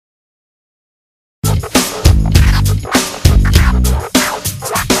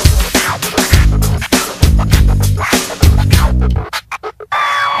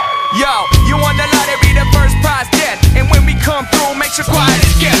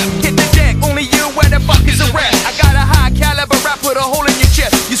Hit the deck, only you where the fuck is a rap. I got a high caliber rap, put a hole in your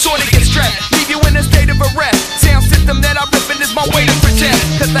chest. You sorta get stressed, leave you in a state of arrest. Sound system that I'm ripping is my way to protect.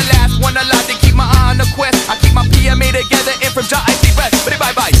 Cause the last one allowed to keep my eye on the quest. I keep my PMA together and from John icy rest. But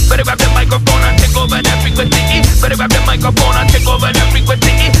bye bye. Better grab the microphone and take over that frequency. Better grab the microphone and take over that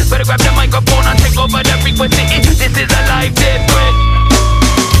frequency. Better grab the microphone and take over that frequency. This is a live dead threat.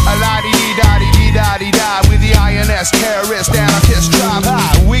 A la-dee-dee-da-dee-dee-da-dee-da. With the INS terrorists anarchist tribe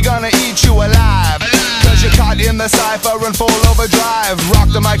high. We gonna eat you alive. Cause you're caught in the cipher and full overdrive. Rock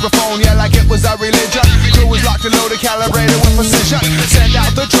the microphone, yeah, like it was a religion. Crew was locked and loaded, calibrated with precision. Send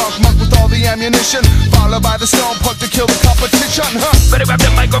out the drunk monk with all the ammunition. Followed by the stone punk to kill the competition, huh? Better grab the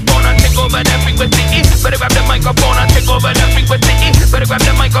microphone and take over that frequency. Better grab the microphone and take over that frequency. Better grab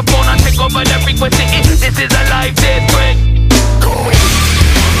the microphone and take over that frequency. This is a live dead threat.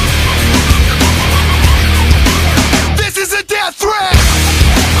 This is a death threat!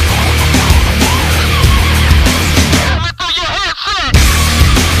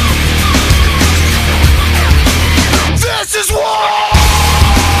 This is war!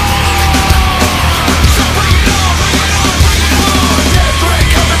 So bring it on, bring it on, bring it on! Death threat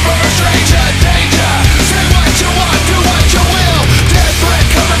coming from a stranger, danger! Say what you want, do what you will! Death threat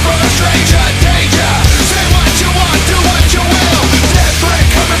coming from a stranger, danger! Say what you want, do what you will! Death threat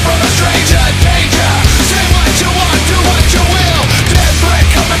coming from a stranger, danger! Say what you want, do what you will! Death threat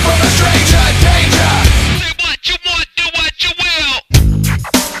coming from a stranger, danger! Say what you want, do what you will!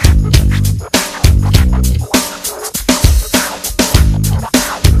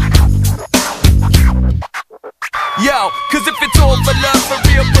 Yo, cause if it's all for love, for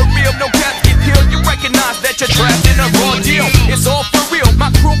real, no caps get killed. You recognize that you're trapped in a raw deal. It's all for real, my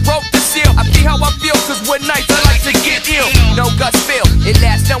crew broke the seal. I see how I feel, cause when nights I like to get ill. No guts feel, it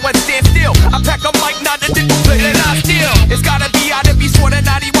lasts, no one stand still. I pack a mic, not a different play that I steal. It's gotta be out of me, sorta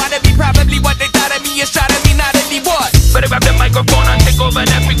naughty, wanna be probably what they thought of me. And shot at me, not at me, what? Better grab the microphone and take over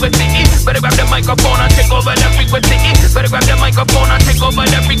that frequency. Better grab the microphone and take over that frequency. Better grab the microphone and take over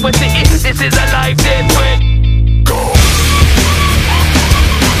that frequency. This is a live dead threat.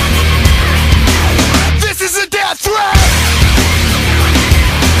 This is a death threat!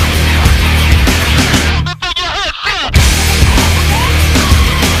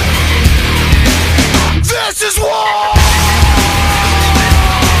 This is war!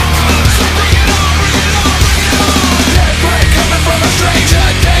 So bring it on, bring it on, bring it on! Death threat coming from a stranger,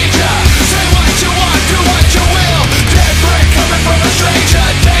 danger! Say what you want, do what you will! Death threat coming from a stranger,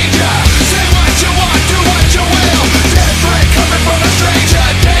 danger! Say what you want, do what you will! Death threat coming from a stranger,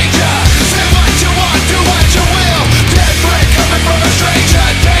 danger! Say what you want, do what you will! Death threat coming from a stranger,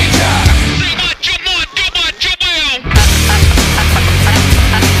 danger! Say what you want, do what you will!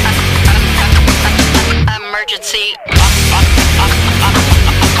 Emergency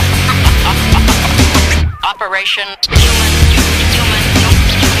Operation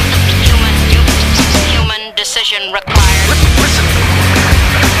Human decision required.